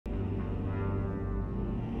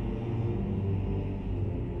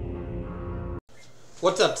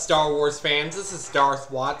What's up, Star Wars fans? This is Darth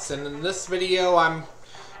Watson, and in this video I'm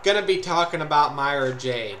gonna be talking about Mara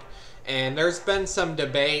Jade. And there's been some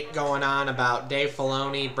debate going on about Dave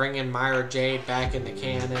Filoni bringing Mara Jade back into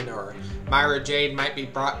canon, or Mara Jade might be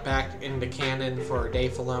brought back into canon for a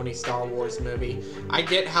Dave Filoni Star Wars movie. I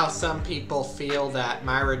get how some people feel that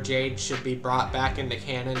Mara Jade should be brought back into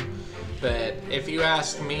canon, but if you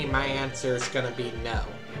ask me, my answer is gonna be no.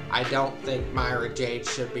 I don't think Mara Jade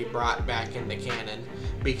should be brought back into canon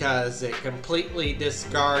because it completely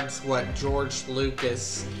discards what George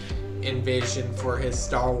Lucas envisioned for his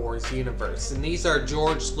Star Wars universe. And these are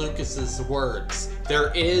George Lucas's words.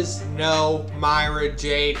 There is no Mara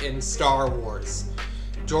Jade in Star Wars.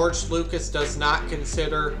 George Lucas does not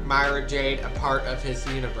consider Mara Jade a part of his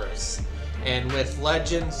universe. And with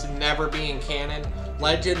Legends never being canon,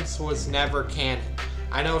 Legends was never canon.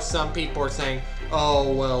 I know some people are saying,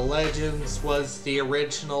 oh, well, Legends was the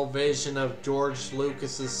original vision of George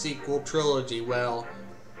Lucas's sequel trilogy. Well,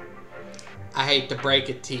 I hate to break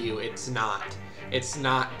it to you, it's not. It's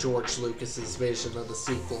not George Lucas's vision of the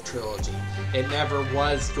sequel trilogy. It never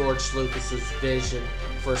was George Lucas's vision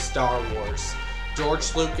for Star Wars.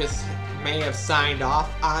 George Lucas may have signed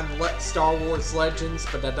off on Star Wars Legends,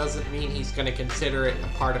 but that doesn't mean he's going to consider it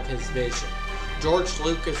a part of his vision. George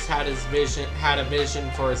Lucas had a vision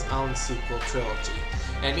for his own sequel trilogy.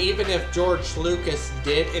 And even if George Lucas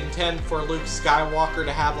did intend for Luke Skywalker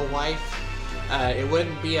to have a wife, it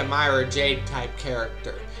wouldn't be a Mara Jade type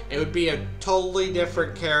character. It would be a totally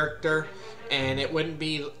different character, and it wouldn't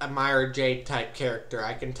be a Mara Jade type character.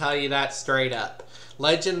 I can tell you that straight up.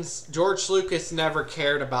 Legends, George Lucas never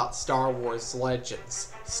cared about Star Wars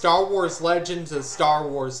Legends. Star Wars Legends is Star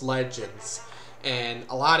Wars Legends. And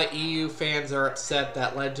a lot of EU fans are upset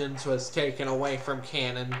that Legends was taken away from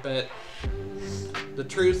canon, but the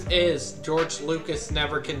truth is, George Lucas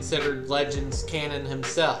never considered Legends canon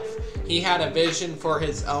himself. He had a vision for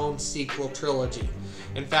his own sequel trilogy.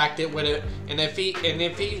 In fact, it would have, and if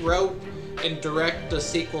he wrote and directed the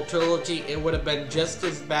sequel trilogy, it would have been just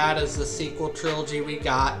as bad as the sequel trilogy we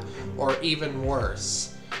got, or even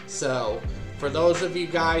worse. So, for those of you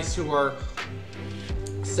guys who are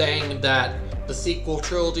saying that the sequel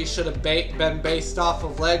trilogy should have been based off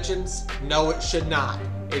of Legends, no, it should not.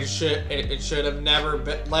 It should have never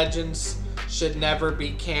been. Legends should never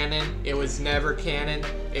be canon. It was never canon.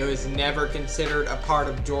 It was never considered a part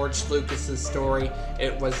of George Lucas's story.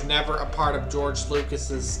 It was never a part of George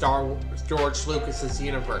Lucas's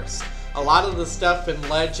universe. A lot of the stuff in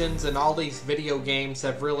Legends and all these video games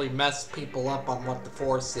have really messed people up on what the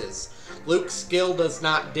Force is. Luke's skill does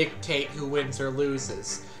not dictate who wins or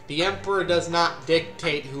loses. The Emperor does not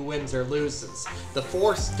dictate who wins or loses. The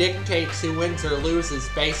Force dictates who wins or loses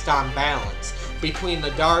based on balance between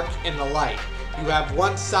the dark and the light. You have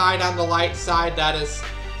one side on the light side that is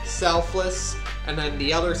selfless, and then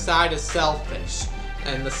the other side is selfish.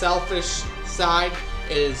 And the selfish side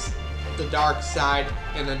is the dark side,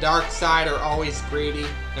 and the dark side are always greedy.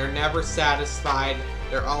 They're never satisfied.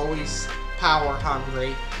 They're always power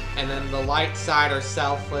hungry. And then the light side are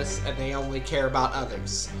selfless, and they only care about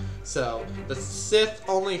others. So, the Sith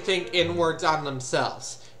only think inwards on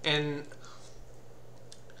themselves. And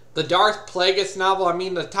the Darth Plagueis novel, I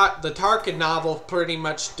mean the Tarkin novel pretty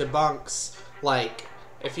much debunks, like,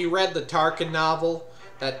 if you read the Tarkin novel,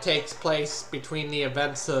 that takes place between the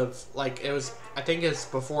events of, like, I think it's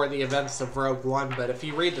before the events of Rogue One, but if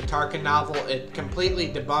you read the Tarkin novel, it completely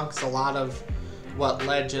debunks a lot of what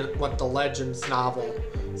the Legends novel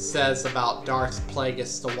says about Darth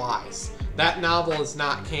Plagueis the Wise. That novel is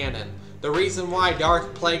not canon. The reason why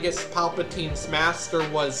Darth Plagueis, Palpatine's master,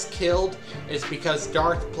 was killed is because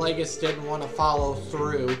Darth Plagueis didn't want to follow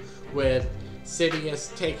through with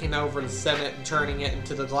Sidious taking over the Senate and turning it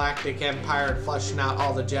into the Galactic Empire and flushing out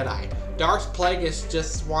all the Jedi. Darth Plagueis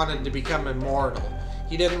just wanted to become immortal.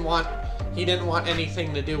 He didn't want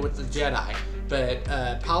anything to do with the Jedi. But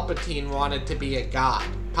Palpatine wanted to be a god.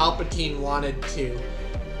 Palpatine wanted to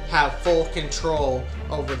have full control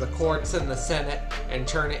over the courts and the Senate and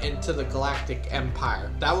turn it into the Galactic Empire.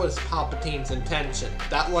 That was Palpatine's intention.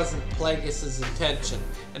 That wasn't Plagueis' intention.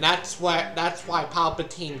 And that's why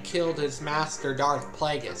Palpatine killed his master, Darth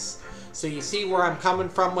Plagueis. So you see where I'm coming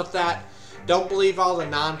from with that? Don't believe all the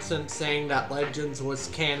nonsense saying that Legends was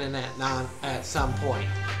canon at some point.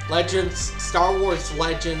 Star Wars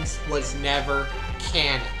Legends was never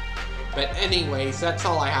canon. But anyways, that's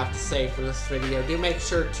all I have to say for this video. Do make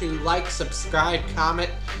sure to like, subscribe, comment,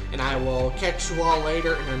 and I will catch you all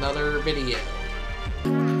later in another video.